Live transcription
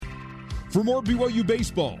For more BYU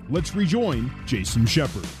baseball, let's rejoin Jason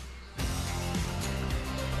Shepard.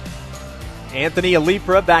 Anthony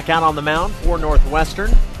Alipra back out on the mound for Northwestern.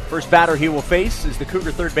 First batter he will face is the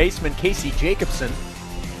Cougar third baseman Casey Jacobson.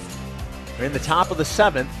 They're in the top of the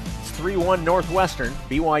seventh. It's 3-1 Northwestern.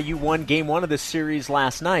 BYU won game one of this series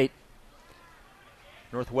last night.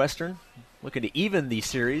 Northwestern looking to even the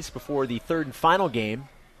series before the third and final game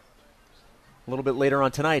a little bit later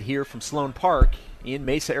on tonight here from Sloan Park in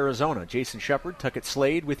Mesa, Arizona. Jason Shepard, Tuckett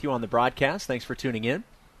Slade with you on the broadcast. Thanks for tuning in.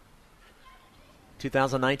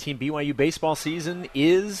 2019 BYU baseball season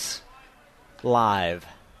is live.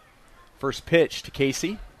 First pitch to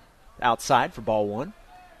Casey, outside for ball one.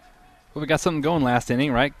 Well, we got something going last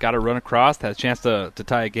inning, right? Got a run across, had a chance to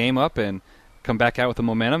tie a game up and come back out with the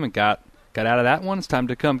momentum and got out of that one. It's time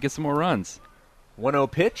to come get some more runs.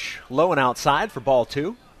 1-0 pitch, low and outside for ball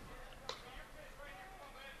two.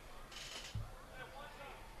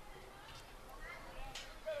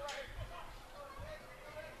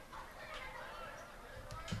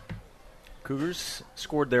 Cougars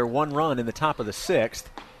scored their one run in the top of the sixth.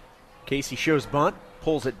 Casey shows bunt,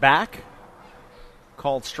 pulls it back.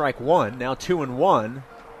 Called strike one. Now 2-1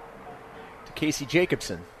 to Casey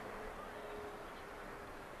Jacobson.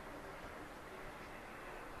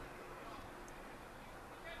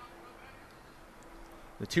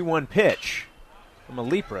 The 2-1 pitch from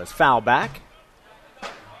Alipra is foul back.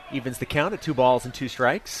 Evens the count at 2 balls and 2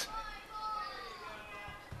 strikes.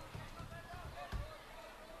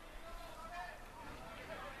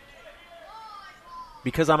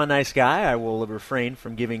 Because I'm a nice guy, I will refrain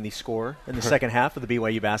from giving the score in the second half of the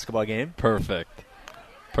BYU basketball game. Perfect.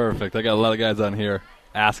 I got a lot of guys on here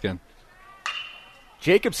asking.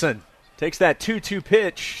 Jacobson takes that 2-2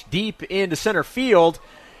 pitch deep into center field.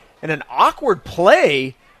 And an awkward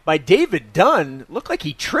play by David Dunn. Looked like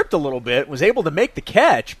he tripped a little bit, was able to make the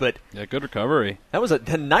catch. But yeah, good recovery. That was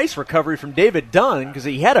a nice recovery from David Dunn because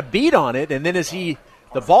he had a beat on it. And then as the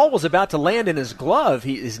ball was about to land in his glove,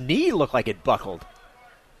 his knee looked like it buckled.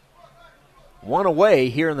 One away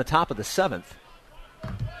here in the top of the seventh.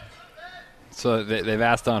 So they've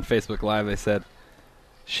asked on Facebook Live, they said,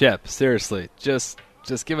 Shep, seriously, just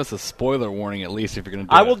give us a spoiler warning at least if you're going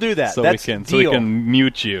to do it. I will do that. So That's we can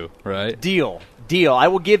mute you, right? Deal. I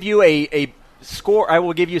will give you a score. I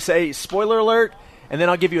will give you, say, spoiler alert, and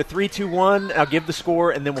then I'll give you a 3-2-1. I'll give the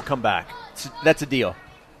score, and then we'll come back. That's a deal.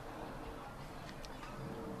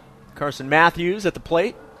 Carson Matthews at the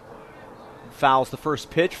plate. Fouls the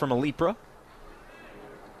first pitch from Alipra.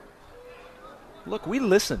 Look, we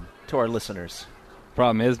listen to our listeners.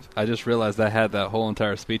 Problem is, I just realized I had that whole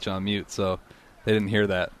entire speech on mute, so they didn't hear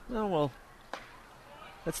that. Oh, well,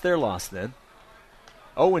 that's their loss then.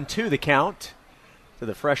 0-2 the count to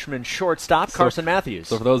the freshman shortstop, Carson Matthews.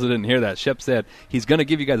 So for those who didn't hear that, Shep said he's going to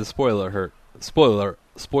give you guys a spoiler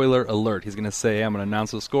alert. He's going to say, I'm going to announce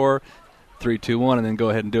the score, 3-2-1, and then go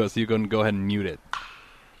ahead and do it. So you're going to go ahead and mute it.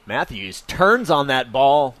 Matthews turns on that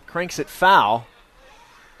ball, cranks it foul.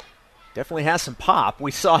 Definitely has some pop.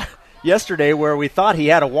 We saw yesterday where we thought he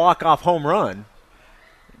had a walk-off home run.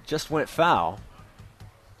 It just went foul.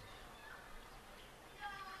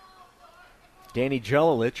 Danny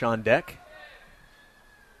Jelilich on deck.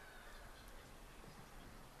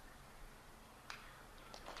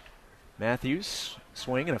 Matthews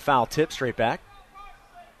swing and a foul tip straight back.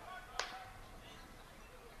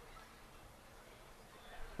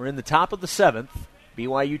 We're in the top of the seventh.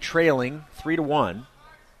 BYU trailing 3-1.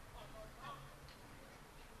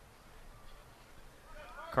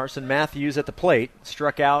 Carson Matthews at the plate,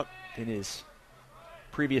 struck out in his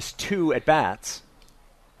previous 2 at-bats.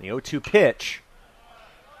 The 0-2 pitch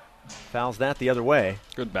fouls that the other way.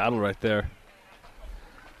 Good battle right there.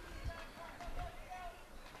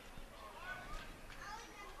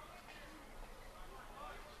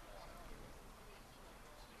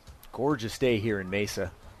 Gorgeous day here in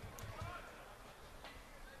Mesa.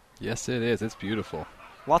 Yes, it is. It's beautiful.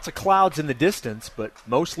 Lots of clouds in the distance, but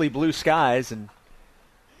mostly blue skies and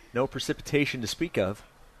no precipitation to speak of.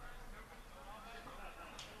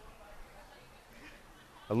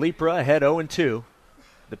 Alipra ahead 0-2.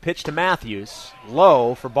 The pitch to Matthews.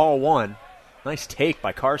 Low for ball one. Nice take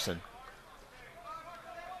by Carson.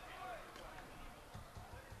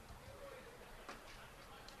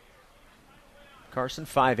 Carson,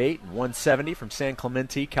 5'8", and 170 from San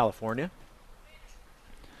Clemente, California.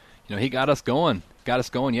 You know, he got us going. Got us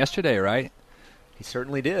going yesterday, right? He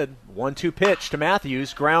certainly did. 1-2 pitch to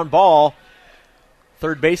Matthews. Ground ball.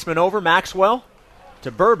 Third baseman over. Maxwell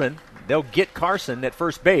to Bourbon. They'll get Carson at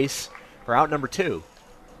first base for out number 2.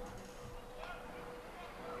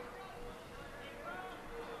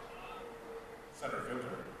 Center fielder,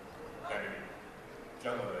 Daniel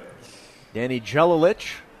Danny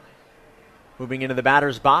Jelilich moving into the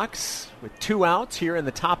batter's box with 2 outs here in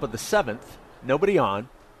the top of the 7th. Nobody on.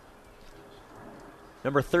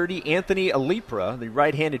 Number 30, Anthony Alipra, the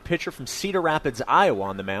right-handed pitcher from Cedar Rapids, Iowa,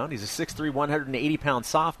 on the mound. He's a 6'3", 180-pound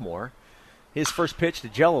sophomore. His first pitch to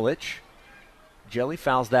Jelilich. Jelly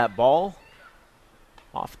fouls that ball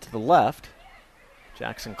off to the left.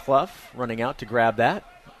 Jackson Clough running out to grab that.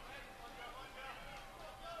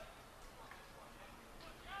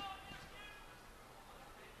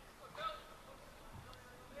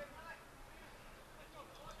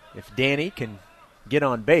 If Danny can get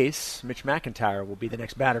on base, Mitch McIntyre will be the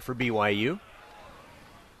next batter for BYU.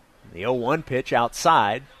 The 0-1 pitch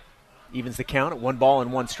outside evens the count at 1 ball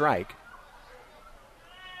and 1 strike.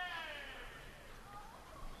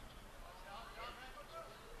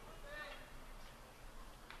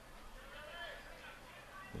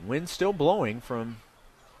 The wind still blowing from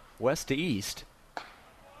west to east.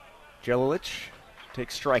 Jelilich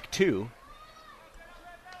takes strike 2.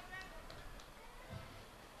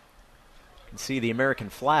 You can see the American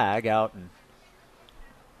flag out in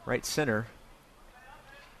right center,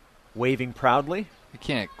 waving proudly. You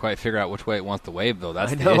can't quite figure out which way it wants to wave, though.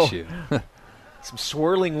 That's the issue. Some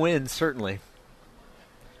swirling winds, certainly.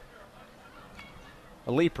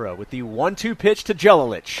 Alipra with the 1-2 pitch to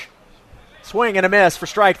Jelilich. Swing and a miss for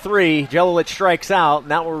strike 3. Jelilich strikes out,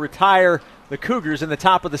 and that will retire the Cougars in the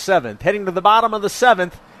top of the 7th. Heading to the bottom of the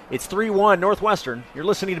 7th, it's 3-1 Northwestern. You're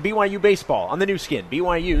listening to BYU Baseball on the new skin,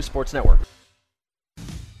 BYU Sports Network.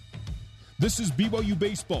 This is BYU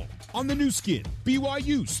Baseball on the new skin,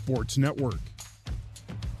 BYU Sports Network.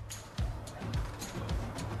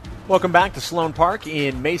 Welcome back to Sloan Park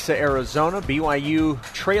in Mesa, Arizona. BYU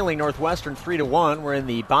trailing Northwestern 3-1. We're in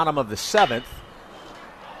the bottom of the 7th.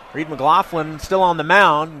 Reed McLaughlin still on the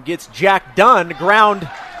mound, gets Jack Dunn, ground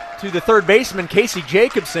to the third baseman, Casey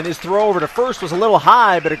Jacobson. His throw over to first was a little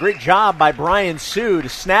high, but a great job by Brian Sue to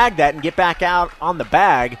snag that and get back out on the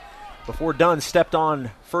bag before Dunn stepped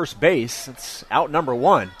on first base. It's out number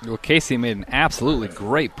 1. Well, Casey made an absolutely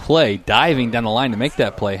great play, diving down the line to make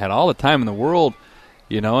that play. Had all the time in the world,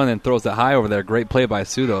 and then throws it high over there. Great play by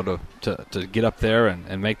Sue, though, to get up there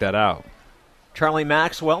and make that out. Charlie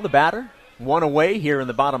Maxwell, the batter, 1 away here in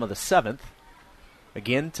the bottom of the 7th.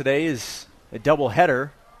 Again, today is a doubleheader.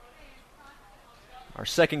 Our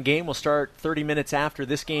second game will start 30 minutes after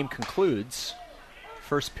this game concludes.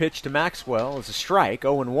 First pitch to Maxwell is a strike,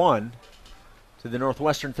 0-1 to the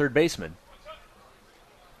Northwestern third baseman.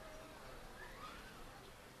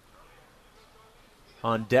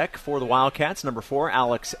 On deck for the Wildcats, number 4,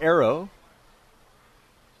 Alex Arrow.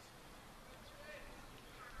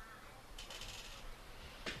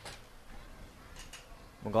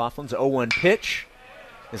 McLaughlin's 0-1 pitch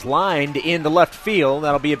is lined into left field.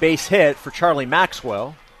 That'll be a base hit for Charlie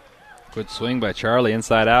Maxwell. Good swing by Charlie,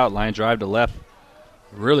 inside out, line drive to left.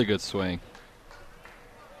 Really good swing.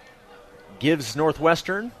 Gives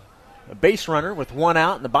Northwestern a base runner with 1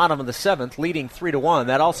 out in the bottom of the 7th, leading 3-1.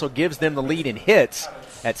 That also gives them the lead in hits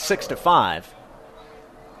at 6-5.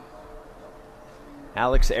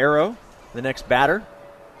 Alex Arrow, the next batter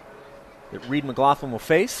that Reed McLaughlin will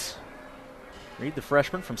face. Reed, the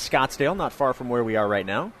freshman from Scottsdale, not far from where we are right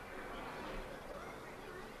now.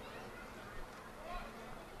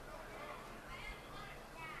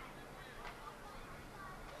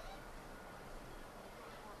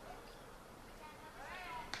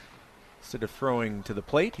 Instead of throwing to the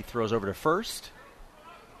plate, he throws over to first.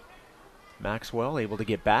 Maxwell able to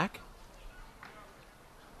get back.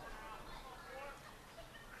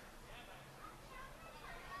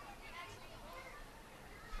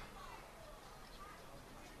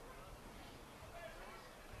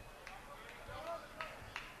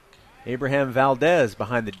 Abraham Valdez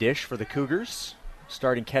behind the dish for the Cougars.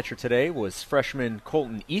 Starting catcher today was freshman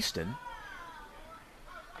Colton Easton.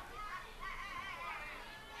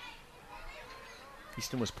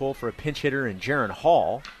 Easton was pulled for a pinch hitter in Jaron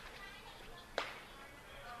Hall.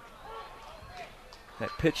 That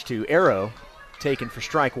pitch to Arrow taken for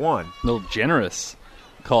strike 1. A little generous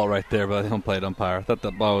call right there by the home plate umpire. I thought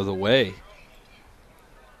that ball was away.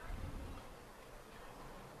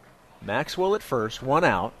 Maxwell at first, 1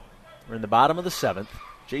 out. We're in the bottom of the 7th.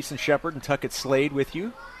 Jason Shepard and Tuckett Slade with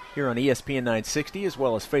you here on ESPN 960 as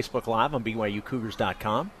well as Facebook Live on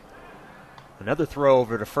BYUCougars.com. Another throw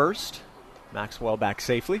over to first. Maxwell back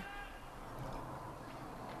safely.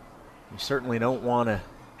 You certainly don't want to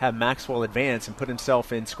have Maxwell advance and put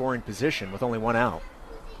himself in scoring position with only 1 out.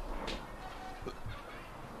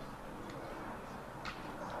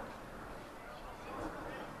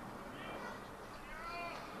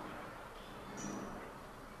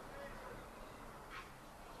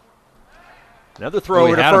 Another throw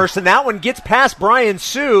over to first, and that one gets past Brian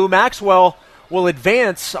Sue. Maxwell will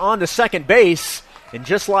advance on to second base. And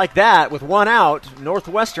just like that, with one out,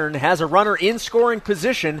 Northwestern has a runner in scoring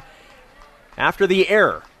position after the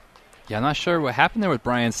error. Yeah, I'm not sure what happened there with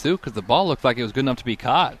Brian Sue because the ball looked like it was good enough to be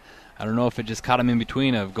caught. I don't know if it just caught him in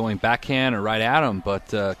between of going backhand or right at him, but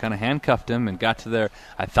kind of handcuffed him and got to there.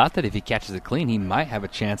 I thought that if he catches it clean, he might have a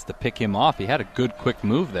chance to pick him off. He had a good, quick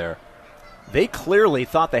move there. They clearly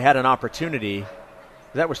thought they had an opportunity.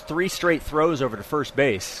 That was 3 straight throws over to first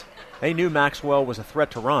base. They knew Maxwell was a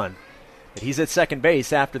threat to run. But he's at second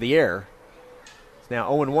base after the error. It's now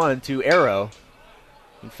 0-1 to Arrow.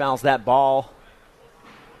 He fouls that ball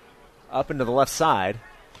up into the left side.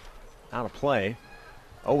 Out of play.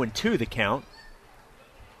 0-2 the count.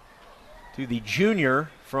 To the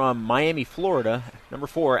junior from Miami, Florida, number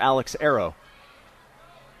 4, Alex Arrow.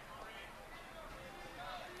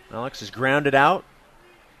 Alex is grounded out,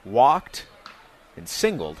 walked, and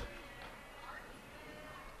singled.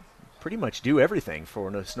 Pretty much do everything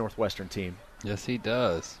for this Northwestern team. Yes, he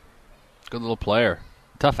does. Good little player.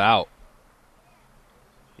 Tough out.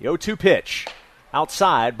 The 0-2 pitch.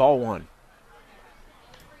 Outside, ball 1.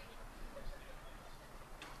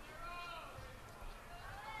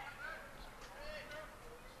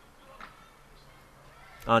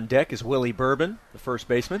 On deck is Willie Bourbon, the first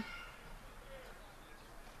baseman.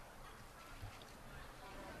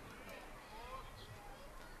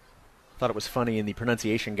 Thought it was funny in the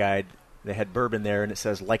pronunciation guide. They had bourbon there, and it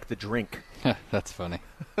says, like the drink. That's funny.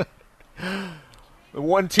 The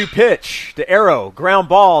 1-2 pitch to Arrow. Ground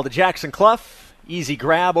ball to Jackson Clough. Easy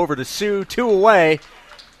grab over to Sue. 2 away.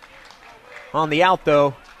 On the out,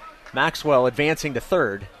 though, Maxwell advancing to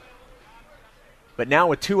third. But now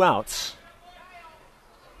with 2 outs.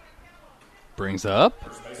 Brings up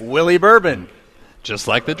Willie Bourbon. Just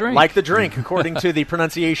like the drink. Like the drink, according to the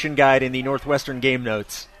pronunciation guide in the Northwestern game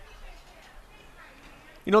notes.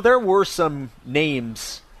 You know, there were some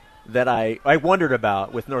names that I wondered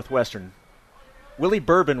about with Northwestern. Willie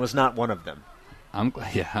Bourbon was not one of them. I'm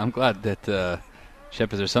glad that,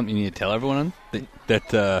 Shep, is there something you need to tell everyone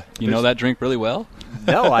that you know that drink really well?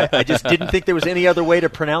 No, I just didn't think there was any other way to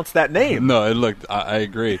pronounce that name. No, I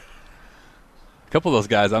agree. A couple of those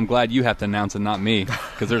guys, I'm glad you have to announce it, not me,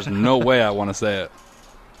 because there's no way I want to say it.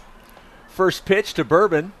 First pitch to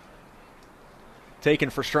Bourbon, taken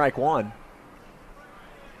for strike 1.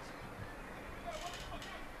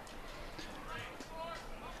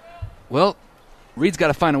 Well, Reed's got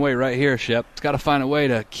to find a way right here, Shep. He's got to find a way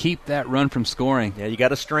to keep that run from scoring. Yeah, you got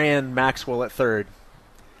to strand Maxwell at third.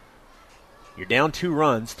 You're down 2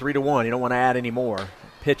 runs, 3-1. You don't want to add any more.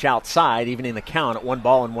 Pitch outside, even in the count at 1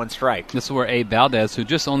 ball and 1 strike. This is where Abe Valdez, who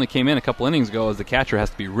just only came in a couple innings ago as the catcher, has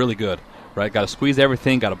to be really good. Right? Got to squeeze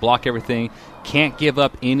everything, got to block everything. Can't give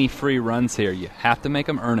up any free runs here. You have to make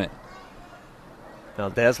them earn it.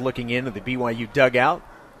 Valdez looking into the BYU dugout.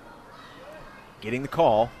 Getting the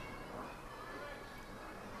call.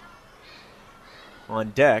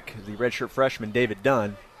 On deck, the redshirt freshman David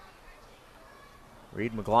Dunn.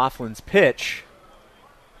 Reed McLaughlin's pitch.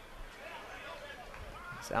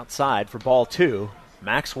 It's outside for ball 2.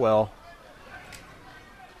 Maxwell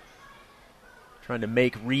trying to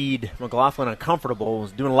make Reed McLaughlin uncomfortable.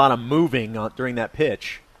 Was doing a lot of moving during that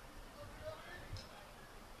pitch.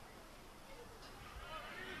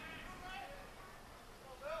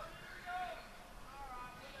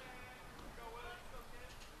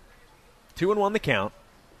 Two and 1 the count.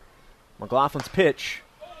 McLaughlin's pitch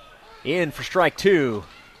in for strike 2.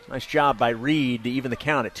 Nice job by Reed to even the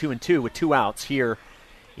count at 2-2 with 2 outs here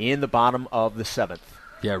in the bottom of the 7th.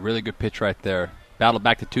 Yeah, really good pitch right there. Battle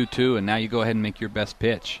back to 2-2, and now you go ahead and make your best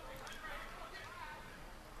pitch.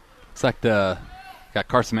 Looks like got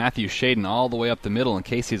Carson Matthews shading all the way up the middle, and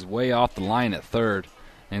Casey's way off the line at third,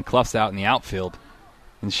 and Clough's out in the outfield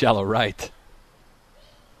in shallow right.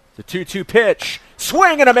 The 2-2 pitch.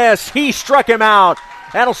 Swing and a miss. He struck him out.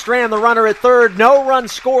 That'll strand the runner at third. No run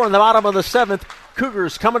score in the bottom of the 7th.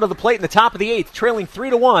 Cougars coming to the plate in the top of the 8th, trailing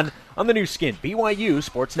 3-1 on the new skin, BYU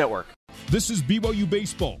Sports Network. This is BYU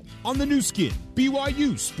Baseball on the new skin,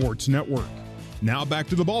 BYU Sports Network. Now back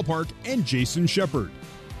to the ballpark and Jason Shepard.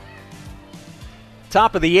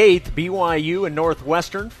 Top of the 8th, BYU and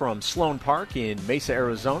Northwestern from Sloan Park in Mesa,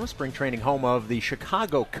 Arizona, spring training home of the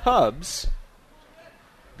Chicago Cubs.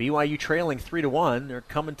 BYU trailing 3-1. They're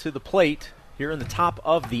coming to the plate here in the top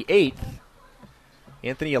of the 8th.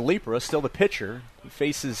 Anthony Alipra, still the pitcher. He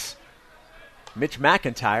faces Mitch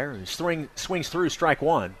McIntyre, who swings through strike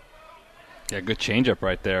 1. Yeah, good changeup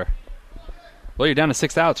right there. Well, you're down to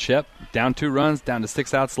 6 outs, Shep. Down 2 runs, down to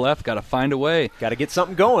 6 outs left. Got to find a way. Got to get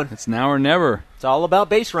something going. It's now or never. It's all about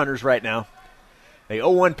base runners right now. The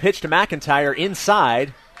 0-1 pitch to McIntyre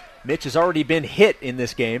inside. Mitch has already been hit in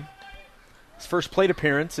this game. His first plate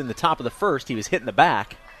appearance in the top of the first, he was hit in the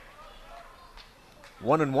back.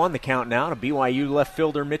 1-1 the count now to BYU left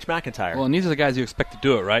fielder Mitch McIntyre. Well, and these are the guys you expect to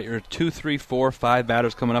do it, right? Your 2, 3, 4, 5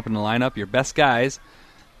 batters coming up in the lineup. Your best guys,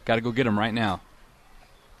 got to go get them right now.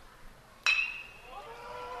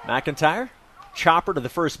 McIntyre, chopper to the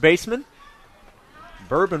first baseman.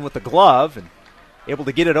 Bourbon with the glove and able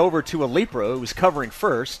to get it over to Alipra, who was covering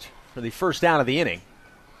first for the first down of the inning.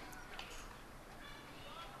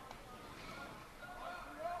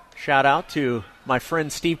 Shout out to my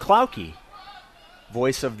friend Steve Klauke,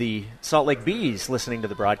 voice of the Salt Lake Bees, listening to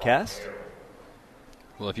the broadcast.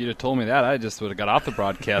 Well, if you'd have told me that, I just would have got off the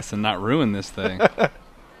broadcast and not ruined this thing.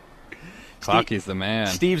 Klauke's the man.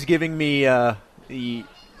 Steve's giving me the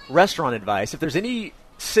restaurant advice. If there's any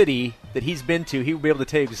city that he's been to, he will be able to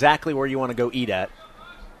tell you exactly where you want to go eat at.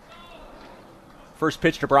 First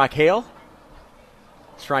pitch to Brock Hale.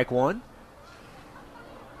 Strike one.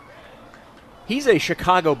 He's a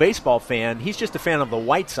Chicago baseball fan. He's just a fan of the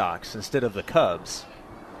White Sox instead of the Cubs.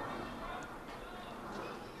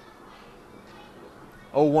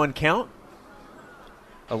 0-1 count.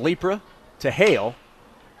 Alipra to Hale.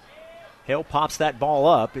 Hale pops that ball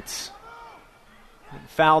up. It's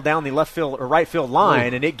fouled down the left field or right field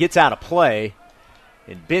line, and it gets out of play.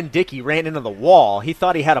 And Ben Dickey ran into the wall. He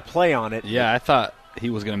thought he had a play on it. Yeah, I thought he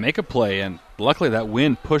was going to make a play, and luckily that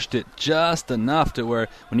wind pushed it just enough to where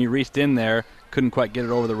when he reached in there, couldn't quite get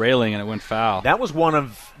it over the railing, and it went foul. That was one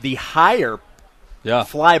of the higher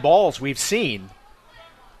fly balls we've seen.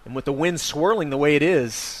 And with the wind swirling the way it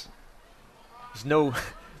is,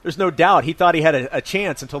 there's no doubt he thought he had a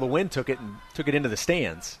chance until the wind took it into the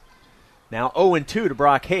stands. Now 0-2 to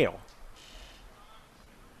Brock Hale.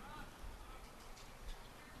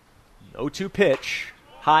 0-2 pitch,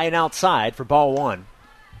 high and outside for ball one.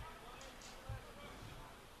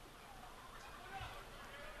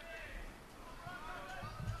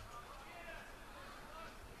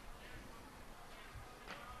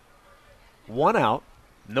 One out,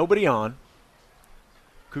 nobody on.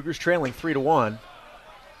 Cougars trailing 3-1.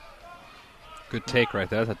 Good take right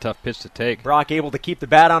there. That's a tough pitch to take. Brock able to keep the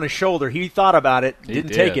bat on his shoulder. He thought about it,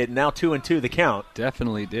 didn't take it. Now 2-2 the count.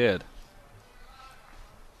 Definitely did.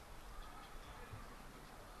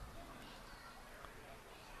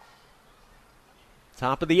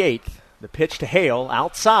 Top of the eighth. The pitch to Hale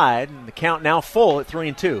outside, and the count now full at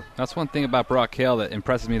 3-2. That's one thing about Brock Hale that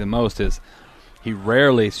impresses me the most is he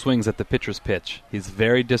rarely swings at the pitcher's pitch. He's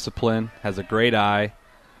very disciplined, has a great eye.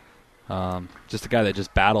 Just a guy that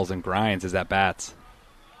just battles and grinds his at-bats.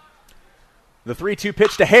 The 3-2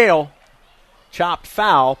 pitch to Hale. Chopped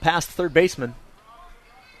foul past the third baseman.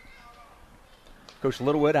 Coach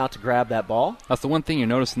Littlewood out to grab that ball. That's the one thing you're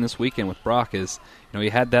noticing this weekend with Brock is, he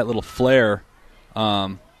had that little flare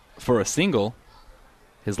for a single,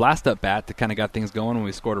 his last at-bat that kind of got things going when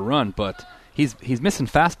we scored a run, but he's missing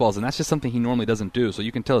fastballs, and that's just something he normally doesn't do, so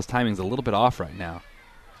you can tell his timing's a little bit off right now.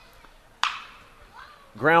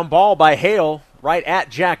 Ground ball by Hale right at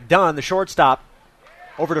Jack Dunn, the shortstop,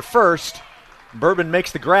 over to first. Bourbon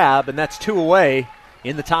makes the grab, and that's 2 away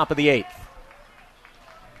in the top of the eighth.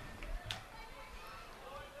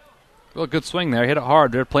 Well, good swing there. Hit it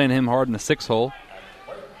hard. They're playing him hard in the 6-hole.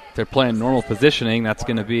 If they're playing normal positioning, that's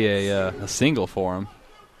going to be a single for him.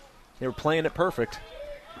 They were playing it perfect.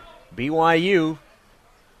 BYU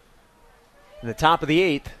in the top of the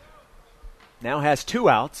eighth now has 2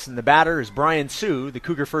 outs, and the batter is Brian Sue, the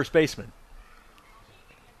Cougar first baseman.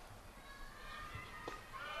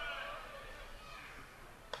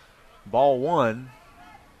 Ball one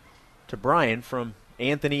to Brian from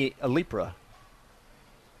Anthony Alipra.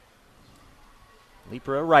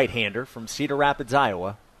 Alipra, a right-hander from Cedar Rapids,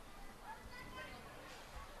 Iowa.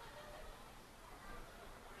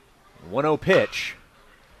 1-0 pitch.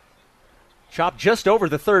 Chopped just over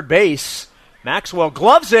the third base. Maxwell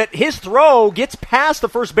gloves it. His throw gets past the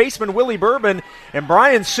first baseman, Willie Bourbon, and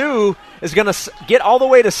Brian Sue is going to get all the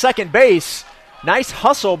way to second base. Nice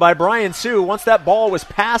hustle by Brian Sue. Once that ball was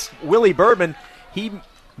past Willie Bourbon, he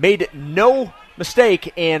made no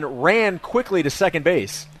mistake and ran quickly to second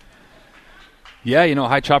base. Yeah,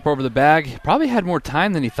 high chopper over the bag. Probably had more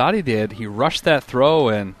time than he thought he did. He rushed that throw,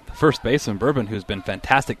 and the first baseman, Bourbon, who's been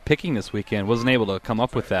fantastic picking this weekend, wasn't able to come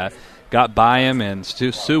up with that. Got by him, and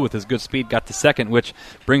Sue, with his good speed, got to second, which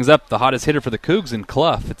brings up the hottest hitter for the Cougs in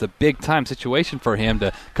Clough. It's a big-time situation for him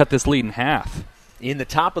to cut this lead in half. In the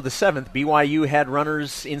top of the seventh, BYU had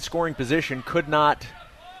runners in scoring position, could not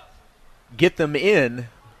get them in.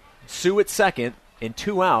 Sue at second, and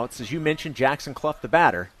 2 outs. As you mentioned, Jackson Clough the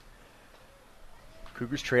batter.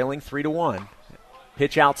 Cougars trailing 3-1.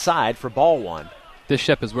 Pitch outside for ball one. This,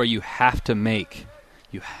 Shep, is where you have to make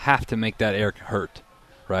that error hurt,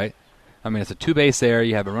 right? I mean, it's a two-base error.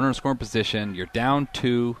 You have a runner in scoring position. You're down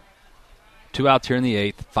two outs here in the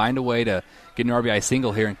 8th. Find a way to get an RBI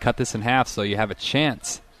single here and cut this in half so you have a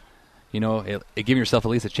chance. Giving yourself at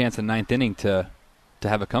least a chance in the 9th inning to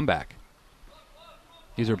have a comeback.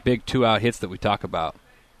 These are big 2-out hits that we talk about.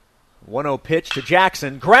 1-0 pitch to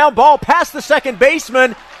Jackson. Ground ball past the second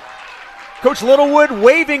baseman. Coach Littlewood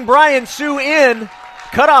waving Brian Sue in.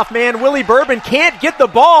 Cutoff man Willie Bourbon can't get the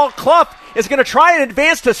ball. Clough is going to try and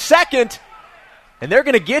advance to second, and they're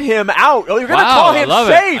going to get him out. Oh, you're going to call him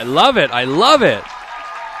safe. I love it.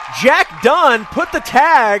 Jack Dunn put the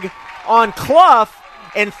tag on Clough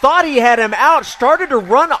and thought he had him out, started to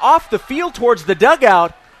run off the field towards the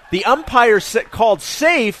dugout. The umpire called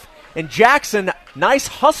safe, and Jackson, nice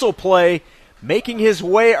hustle play, making his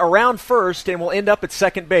way around first and will end up at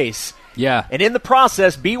second base. Yeah. And in the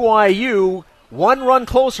process, BYU 1 run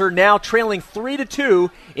closer, now trailing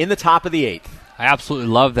 3-2 in the top of the 8th. I absolutely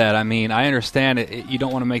love that. I mean, I understand you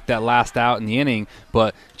don't want to make that last out in the inning,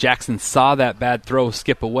 but Jackson saw that bad throw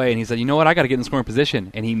skip away, and he said, you know what, I got to get in scoring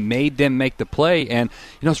position. And he made them make the play. And,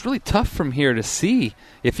 it's really tough from here to see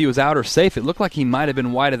if he was out or safe. It looked like he might have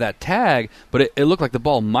been wide of that tag, but it looked like the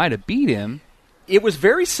ball might have beat him. It was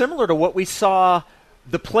very similar to what we saw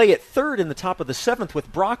the play at third in the top of the 7th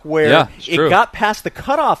with Brock, where it got past the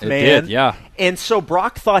cutoff man. It did, yeah. And so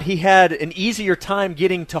Brock thought he had an easier time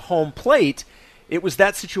getting to home plate. It was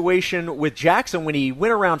that situation with Jackson when he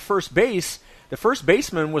went around first base. The first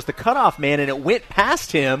baseman was the cutoff man, and it went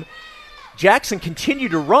past him. Jackson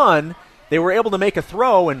continued to run. They were able to make a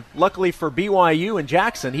throw, and luckily for BYU and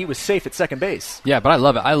Jackson, he was safe at second base. Yeah, but I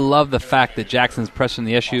love it. I love the fact that Jackson's pressing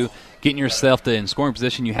the issue, getting yourself in scoring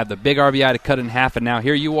position. You have the big RBI to cut in half, and now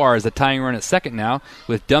here you are as a tying run at second now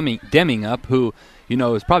with Deming up, who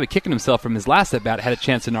is probably kicking himself from his last at-bat, had a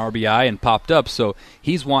chance in RBI and popped up, so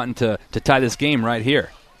he's wanting to tie this game right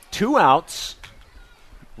here. 2 outs,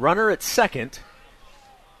 runner at second.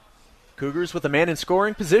 Cougars with a man in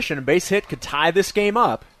scoring position. A base hit could tie this game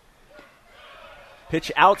up. Pitch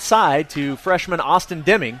outside to freshman Austin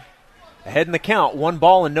Deming. Ahead in the count, 1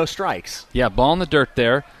 ball and no strikes. Yeah, ball in the dirt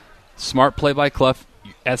there. Smart play by Clough.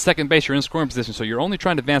 At second base, you're in scoring position, so you're only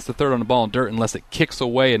trying to advance the third on the ball in dirt unless it kicks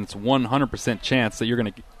away, and it's 100% chance that you're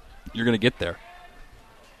going to get there.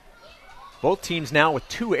 Both teams now with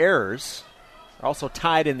 2 errors are also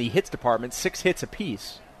tied in the hits department, 6 hits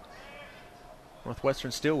apiece.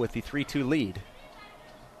 Northwestern still with the 3-2 lead.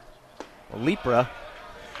 Lepra,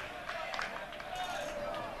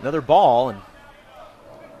 another ball, and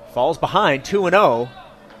falls behind 2-0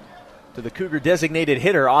 to the Cougar designated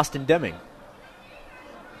hitter, Austin Deming.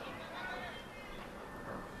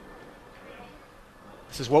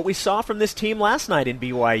 This is what we saw from this team last night in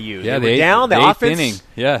BYU. Yeah, they were down. The offense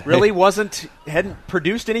inning. really hadn't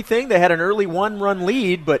produced anything. They had an early 1-run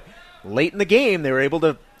lead, but late in the game they were able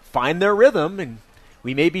to find their rhythm, and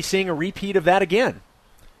we may be seeing a repeat of that again.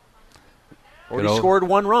 Already scored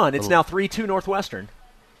 1 run. It's now 3-2 Northwestern.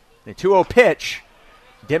 The 2-0 pitch.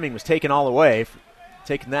 Deming was taken all the way,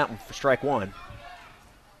 taking that one for strike 1.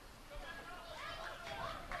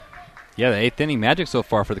 Yeah, the 8th inning magic so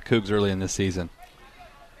far for the Cougs early in this season.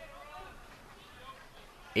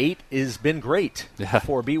 8 has been great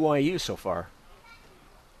for BYU so far.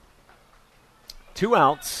 2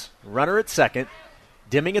 outs, runner at second,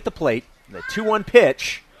 Deming at the plate. The 2-1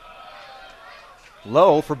 pitch,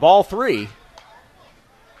 low for ball 3.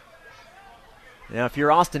 Now, if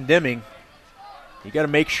you're Austin Deming, you got to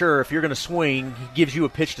make sure if you're going to swing, he gives you a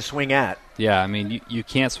pitch to swing at. Yeah, I mean, you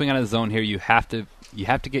can't swing out of the zone here. You have to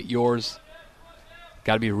get yours.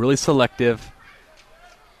 Got to be really selective.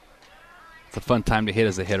 It's a fun time to hit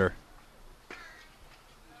as a hitter.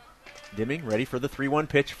 Deming ready for the 3-1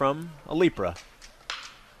 pitch from Lepra.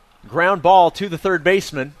 Ground ball to the third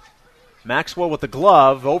baseman. Maxwell with the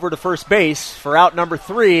glove over to first base for out number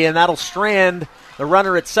 3, and that'll strand the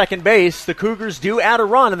runner at second base. The Cougars do add a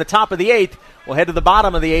run in the top of the 8th. We'll head to the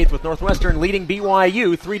bottom of the 8th with Northwestern leading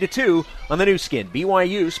BYU 3-2 on the new skin,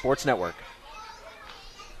 BYU Sports Network.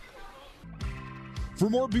 For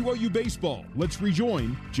more BYU baseball, let's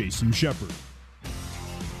rejoin Jason Shepard.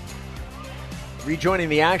 Rejoining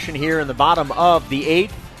the action here in the bottom of the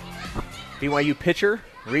 8th, BYU pitcher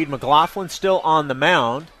Reed McLaughlin still on the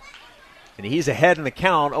mound, and he's ahead in the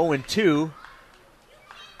count, 0-2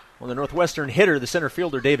 on the Northwestern hitter, the center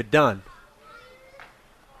fielder David Dunn.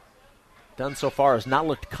 Dunn so far has not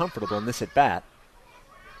looked comfortable in this at-bat.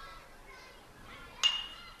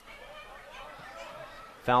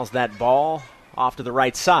 Fouls that ball off to the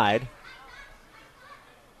right side.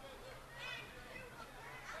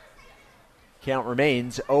 Count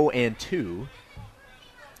remains 0-2.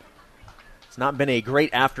 It's not been a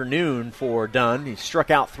great afternoon for Dunn. He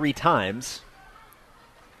struck out 3 times.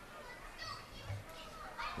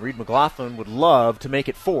 Reed McLaughlin would love to make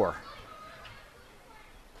it 4.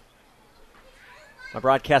 My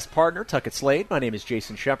broadcast partner, Tuckett Slade. My name is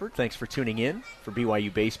Jason Shepard. Thanks for tuning in for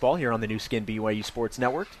BYU Baseball here on the new Skin BYU Sports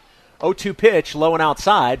Network. 0-2 pitch, low and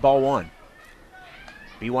outside, ball 1.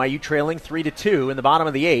 BYU trailing 3-2 in the bottom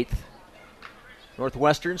of the 8th.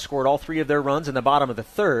 Northwestern scored all 3 of their runs in the bottom of the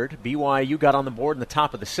 3rd. BYU got on the board in the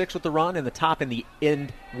top of the 6th with the run, and the top in the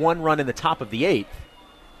end, 1 run in the top of the 8th.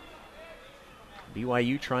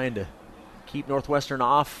 BYU trying to keep Northwestern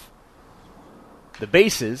off the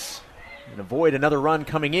bases and avoid another run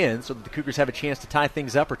coming in so that the Cougars have a chance to tie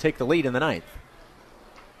things up or take the lead in the 9th.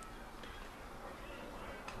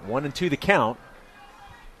 1-2 the count.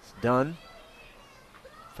 It's done.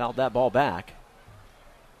 Fouled that ball back.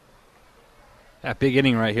 That big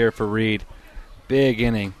inning right here for Reed. Big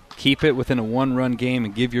inning. Keep it within a 1-run game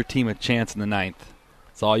and give your team a chance in the 9th.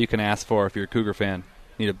 That's all you can ask for if you're a Cougar fan.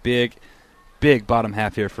 Need a big bottom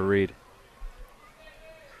half here for Reed.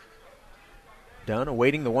 Dunn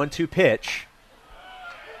awaiting the 1-2 pitch.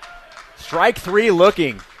 Strike 3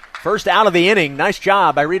 looking. First out of the inning. Nice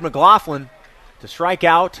job by Reed McLaughlin to strike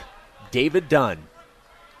out David Dunn.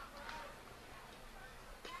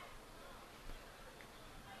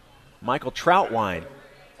 Michael Troutwine.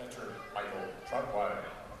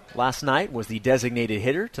 Last night was the designated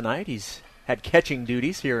hitter. Tonight he's had catching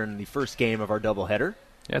duties here in the first game of our doubleheader.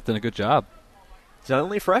 Yeah, done a good job. He's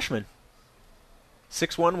only a freshman.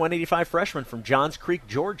 6'1", 185 freshman from Johns Creek,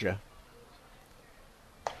 Georgia.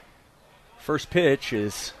 First pitch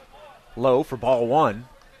is low for ball 1.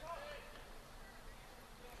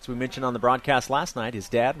 As we mentioned on the broadcast last night, his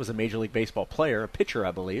dad was a Major League Baseball player, a pitcher,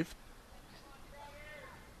 I believe.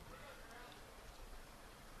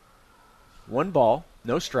 1 ball,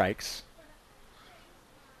 no strikes.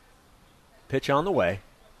 Pitch on the way.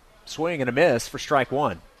 Swing and a miss for strike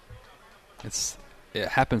 1. It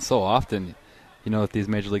happens so often, that these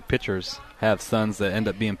Major League pitchers have sons that end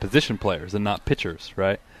up being position players and not pitchers,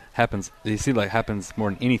 right? You see, happens more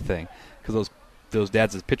than anything because those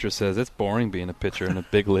dads as pitchers says it's boring being a pitcher in the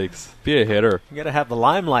big leagues. Be a hitter. You got to have the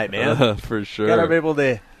limelight, man. For sure. You got to be able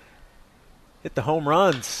to hit the home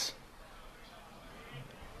runs.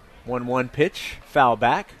 1-1 pitch, foul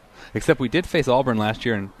back. Except we did face Auburn last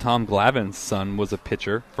year, and Tom Glavine's son was a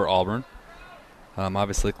pitcher for Auburn.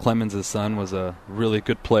 Obviously, Clemens' son was a really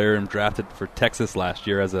good player and drafted for Texas last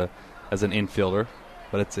year as an infielder.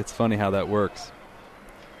 But it's funny how that works.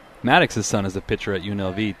 Maddox's son is a pitcher at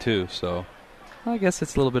UNLV too, so I guess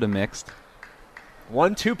it's a little bit of mixed.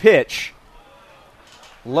 1-2 pitch.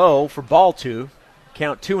 Low for ball 2.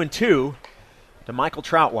 Count 2-2 to Michael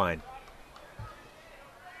Troutwine.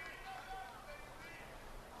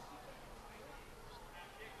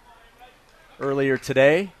 Earlier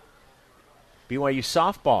today, BYU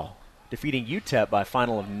softball defeating UTEP by a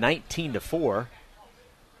final of 19-4.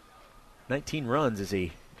 19 runs is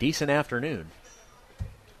a decent afternoon.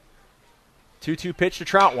 2-2 pitch to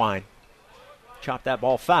Troutwine. Chop that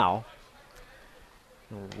ball foul.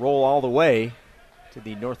 It'll roll all the way to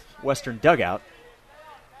the Northwestern dugout.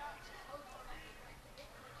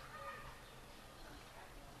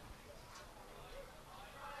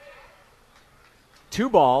 Two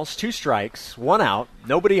balls, 2 strikes, 1 out,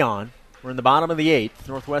 nobody on. We're in the bottom of the 8th.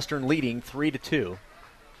 Northwestern leading 3-2.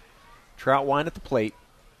 Troutwine at the plate.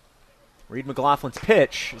 Reed McLaughlin's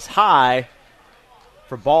pitch is high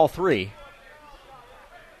for ball 3.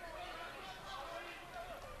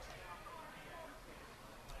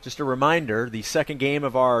 Just a reminder, the second game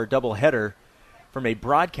of our doubleheader, from a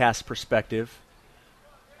broadcast perspective,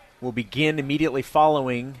 will begin immediately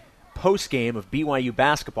following post-game of BYU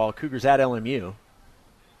basketball, Cougars at LMU.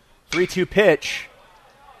 3-2 pitch.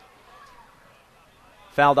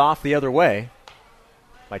 Fouled off the other way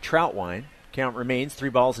by Troutwine. Count remains 3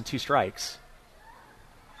 balls and 2 strikes.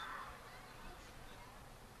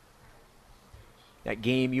 That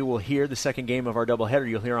game you will hear, the second game of our doubleheader,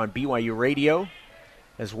 you'll hear on BYU Radio,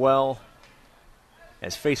 as well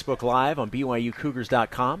as Facebook Live on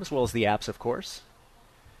BYUCougars.com, as well as the apps, of course.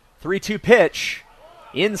 3-2 pitch.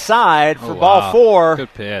 Inside for ball 4.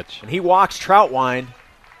 Good pitch. And he walks Troutwine.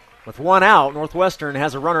 With 1 out, Northwestern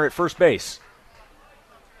has a runner at first base.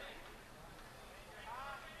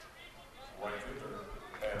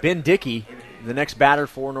 Ben Dickey, the next batter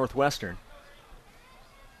for Northwestern.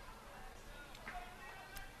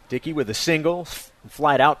 Dickey with a single,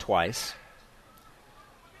 flied out twice.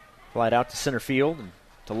 Flied out to center field and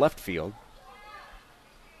to left field.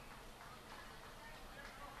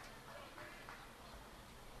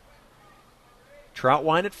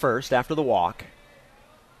 Troutwine at first after the walk.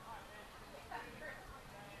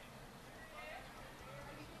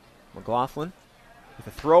 McLaughlin with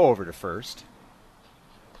a throw over to first.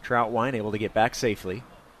 Troutwine able to get back safely.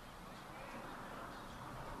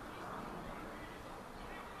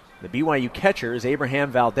 The BYU catcher is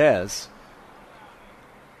Abraham Valdez,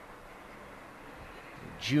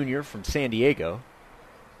 junior from San Diego.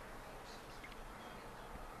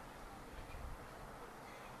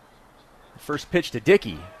 First pitch to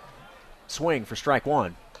Dickey. Swing for strike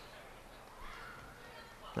one.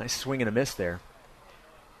 Nice swing and a miss there.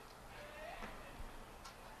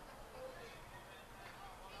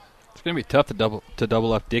 It's going to be tough to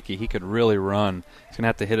double up Dickey. He could really run. He's going to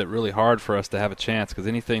have to hit it really hard for us to have a chance, because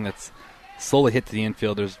anything that's slowly hit to the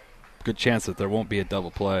infield, there's a good chance that there won't be a double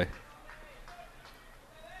play.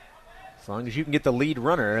 As long as you can get the lead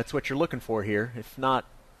runner, that's what you're looking for here. If not,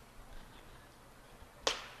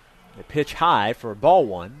 a pitch high for a ball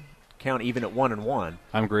one. Count even at 1-1.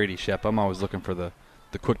 I'm greedy, Shep. I'm always looking for the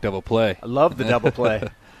quick double play. I love the double play.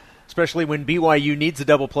 Especially when BYU needs a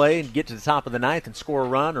double play and get to the top of the ninth and score a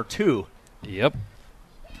run or two. Yep.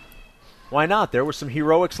 Why not? There were some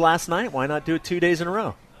heroics last night. Why not do it 2 days in a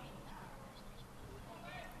row?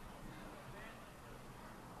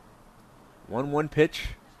 One pitch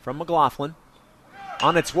from McLaughlin.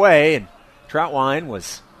 On its way, and Troutwine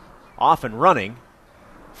was off and running.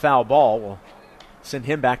 Foul ball will send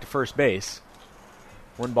him back to first base.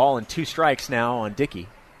 1 ball and 2 strikes now on Dickey.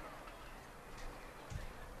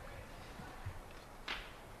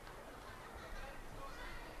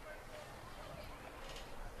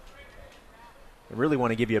 I really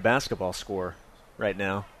want to give you a basketball score right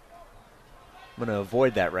now. I'm going to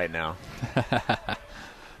avoid that right now.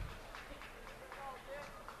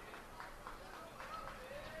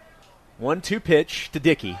 1-2 pitch to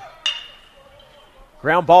Dickey.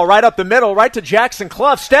 Ground ball right up the middle, right to Jackson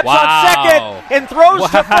Clough. Steps on second and throws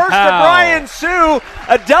to first to Brian Sue.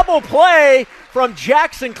 A double play from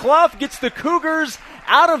Jackson Clough gets the Cougars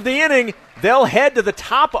out of the inning. They'll head to the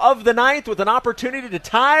top of the ninth with an opportunity to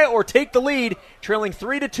tie or take the lead, trailing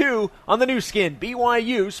 3-2 on the new skin,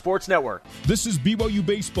 BYU Sports Network. This is BYU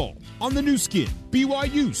Baseball on the new skin,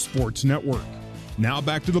 BYU Sports Network. Now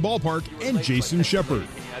back to the ballpark and Jason Shepard.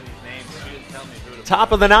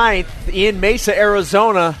 Top of the ninth in Mesa,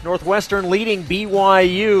 Arizona. Northwestern leading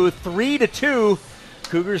BYU 3-2.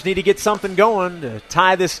 Cougars need to get something going to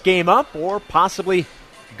tie this game up or possibly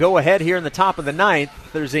go ahead here in the top of the ninth.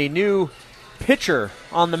 There's a new pitcher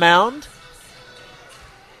on the mound.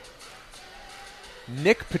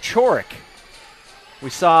 Nick Pachorik.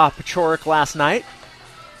 We saw Pachorik last night.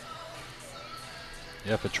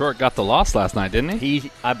 Yeah, Pachorik got the loss last night, didn't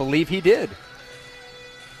he? I believe he did.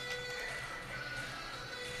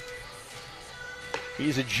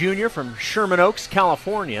 He's a junior from Sherman Oaks,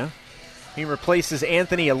 California. He replaces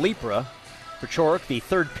Anthony Alipra. Pachorik, the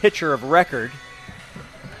third pitcher of record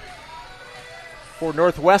for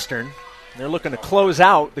Northwestern. They're looking to close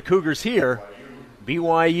out the Cougars here.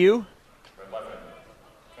 BYU.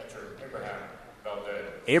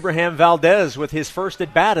 Abraham Valdez with his first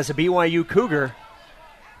at-bat as a BYU Cougar.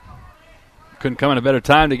 Couldn't come at a better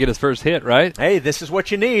time to get his first hit, right? Hey, this is what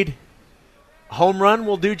you need. A home run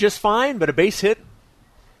will do just fine, but a base hit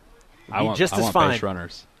I want just as fine. Base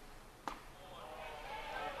runners.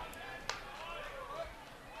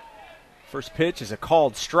 First pitch is a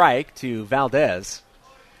called strike to Valdez.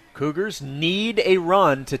 Cougars need a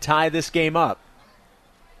run to tie this game up.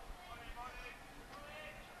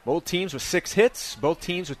 Both teams with 6 hits, both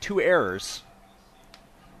teams with 2 errors.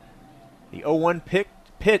 The 0-1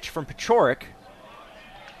 pitch from Pachorik.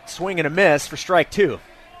 Swing and a miss for strike 2.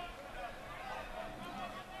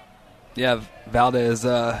 Yeah, Valdez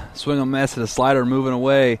swing and miss at a slider moving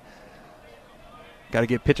away. Got to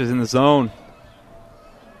get pitches in the zone.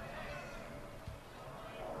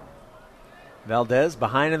 Valdez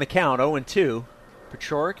behind in the count, 0-2.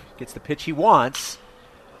 Pachorik gets the pitch he wants.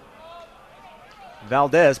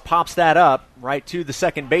 Valdez pops that up right to the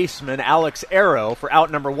second baseman, Alex Arrow, for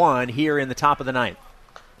out number 1 here in the top of the ninth.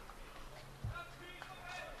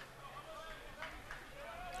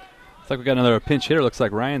 Looks like we got another pinch hitter. Looks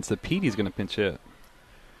like Ryan Sapedi's going to pinch hit.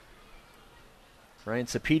 Ryan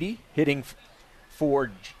Sapedi hitting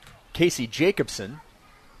for Casey Jacobson.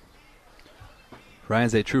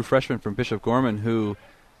 Ryan's a true freshman from Bishop Gorman who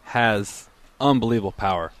has unbelievable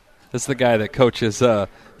power. This is the guy that coaches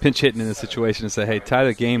pinch hitting in this situation and say, hey, tie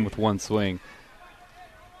the game with 1 swing.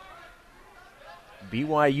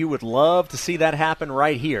 BYU would love to see that happen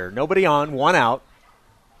right here. Nobody on, 1 out.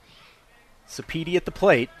 Sapedi at the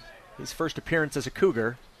plate. His first appearance as a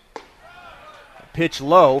Cougar. Pitch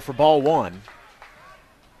low for ball 1.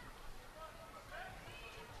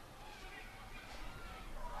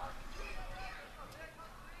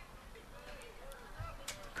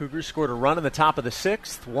 Cougars scored a run in the top of the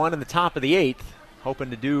 6th, one in the top of the 8th, hoping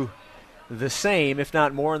to do the same, if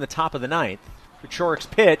not more, in the top of the 9th. Pechorik's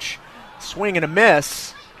pitch, swing and a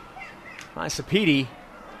miss by Sapiti. It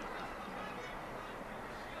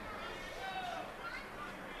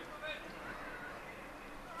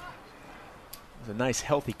was a nice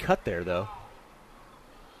healthy cut there, though.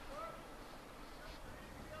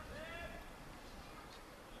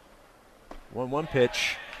 One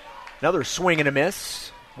pitch. Another swing and a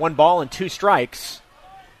miss. 1 ball and 2 strikes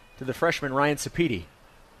to the freshman Ryan Sapiti.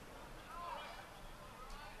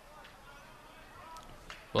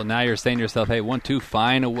 Well, now you're saying to yourself, hey, 1-2,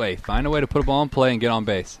 find a way. Find a way to put a ball in play and get on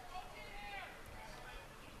base.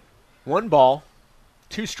 1 ball,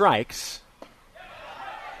 2 strikes.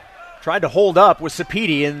 Tried to hold up with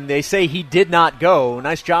Sapiti, and they say he did not go.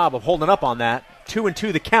 Nice job of holding up on that.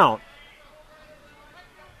 2-2 the count.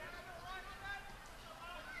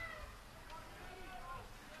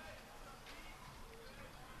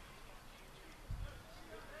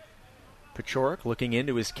 Pechorik looking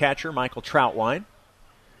into his catcher, Michael Troutwine.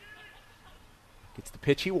 Gets the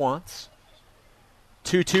pitch he wants.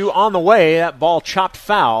 2-2 on the way. That ball chopped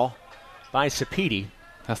foul by Sapiti.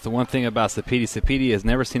 That's the one thing about Sapiti. Sapiti has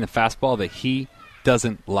never seen a fastball that he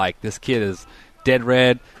doesn't like. This kid is dead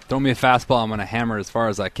red. Throw me a fastball, I'm going to hammer it as far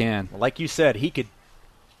as I can. Like you said, he could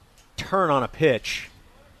turn on a pitch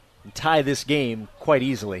and tie this game quite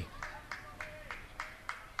easily.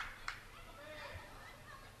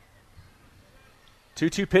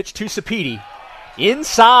 Two-two pitch to Sapiti.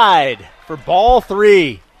 Inside for ball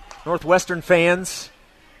 3. Northwestern fans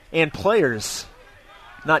and players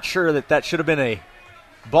not sure that should have been a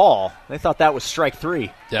ball. They thought that was strike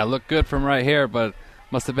 3. Yeah, it looked good from right here, but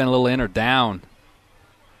must have been a little in or down.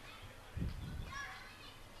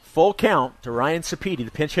 Full count to Ryan Sapiti, the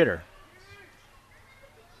pinch hitter.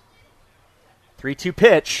 3-2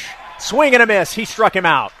 pitch. Swing and a miss. He struck him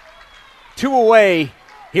out. 2 away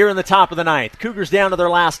here in the top of the 9th. Cougars down to their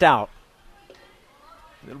last out.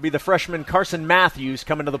 It'll be the freshman Carson Matthews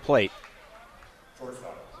coming to the plate.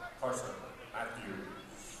 Shortstop, Carson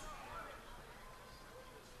Matthews.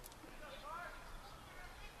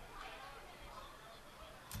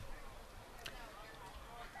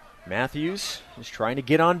 Matthews is trying to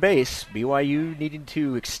get on base. BYU needing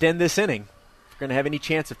to extend this inning. If we're going to have any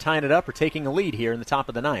chance of tying it up or taking a lead here in the top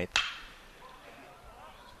of the 9th.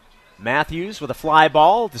 Matthews with a fly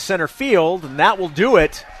ball to center field, and that will do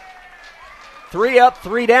it. 3 up,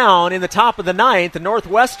 3 down in the top of the 9th. And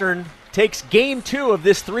Northwestern takes game 2 of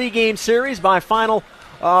this 3-game series by a final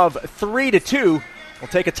of 3-2. We'll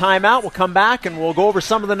take a timeout. We'll come back, and we'll go over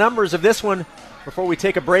some of the numbers of this one before we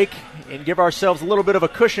take a break and give ourselves a little bit of a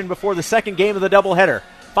cushion before the second game of the doubleheader.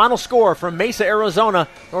 Final score from Mesa, Arizona.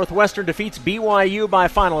 Northwestern defeats BYU by a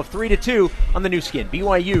final of 3-2 on the new skin,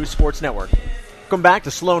 BYU Sports Network. Welcome back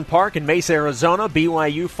to Sloan Park in Mesa, Arizona.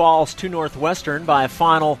 BYU falls to Northwestern by a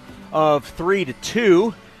final of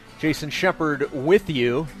 3-2. Jason Shepard with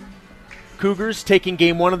you. Cougars taking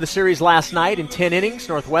game 1 of the series last night in 10 innings.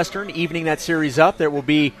 Northwestern evening that series up. There will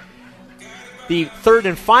be the third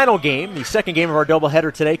and final game, the second game of our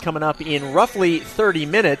doubleheader today, coming up in roughly 30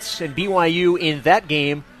 minutes. And BYU in that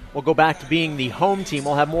game will go back to being the home team.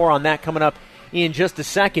 We'll have more on that coming up in just a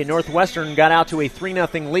second. Northwestern got out to a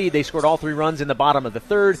 3-0 lead. They scored all 3 runs in the bottom of the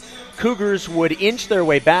 3rd. Cougars would inch their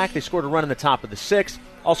way back. They scored a run in the top of the 6th,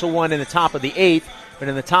 also one in the top of the 8th, but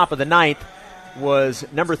in the top of the 9th was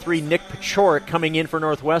number 3 Nick Pechorik coming in for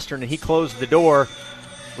Northwestern, and he closed the door,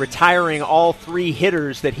 retiring all 3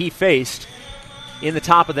 hitters that he faced in the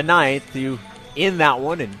top of the 9th to end that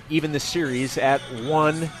one and even the series at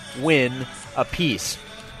 1 win apiece.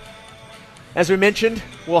 As we mentioned,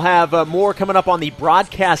 we'll have more coming up on the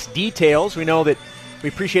broadcast details. We know that we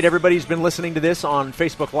appreciate everybody who's been listening to this on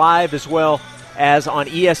Facebook Live as well as on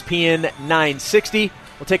ESPN 960.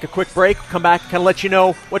 We'll take a quick break, come back, kind of let you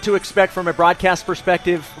know what to expect from a broadcast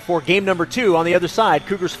perspective for game number 2. On the other side,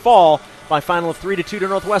 Cougars fall by a final of 3-2 to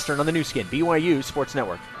Northwestern on the new skin, BYU Sports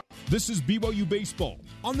Network. This is BYU Baseball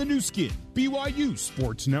on the new skin, BYU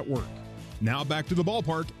Sports Network. Now back to the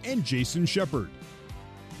ballpark and Jason Shepard.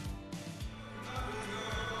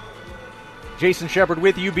 Jason Shepard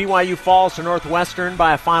with you. BYU falls to Northwestern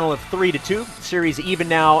by a final of 3-2. Series even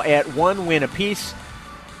now at 1 win apiece.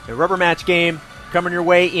 A rubber match game coming your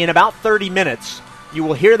way in about 30 minutes. You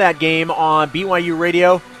will hear that game on BYU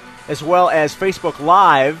Radio as well as Facebook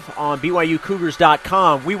Live on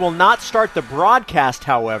BYUCougars.com. We will not start the broadcast,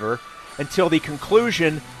 however, until the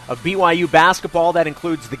conclusion of BYU basketball. That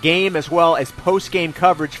includes the game as well as post-game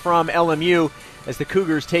coverage from LMU as the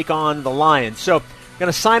Cougars take on the Lions. So,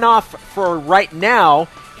 going to sign off for right now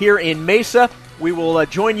here in Mesa. We will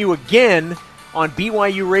join you again on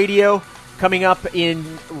BYU Radio coming up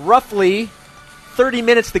in roughly 30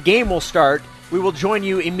 minutes. The game will start. We will join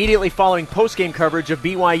you immediately following post-game coverage of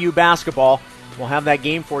BYU basketball. We'll have that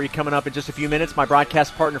game for you coming up in just a few minutes. My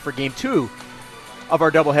broadcast partner for Game 2 of our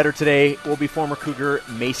doubleheader today will be former Cougar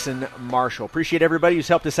Mason Marshall. Appreciate everybody who's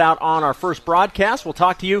helped us out on our first broadcast. We'll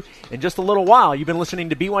talk to you in just a little while. You've been listening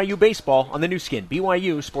to BYU Baseball on the new skin,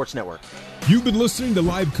 BYU Sports Network. You've been listening to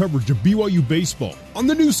live coverage of BYU Baseball on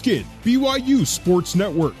the new skin, BYU Sports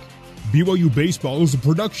Network. BYU Baseball is a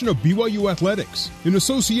production of BYU Athletics in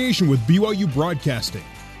association with BYU Broadcasting.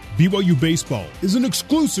 BYU Baseball is an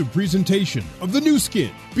exclusive presentation of the new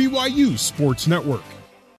skin, BYU Sports Network.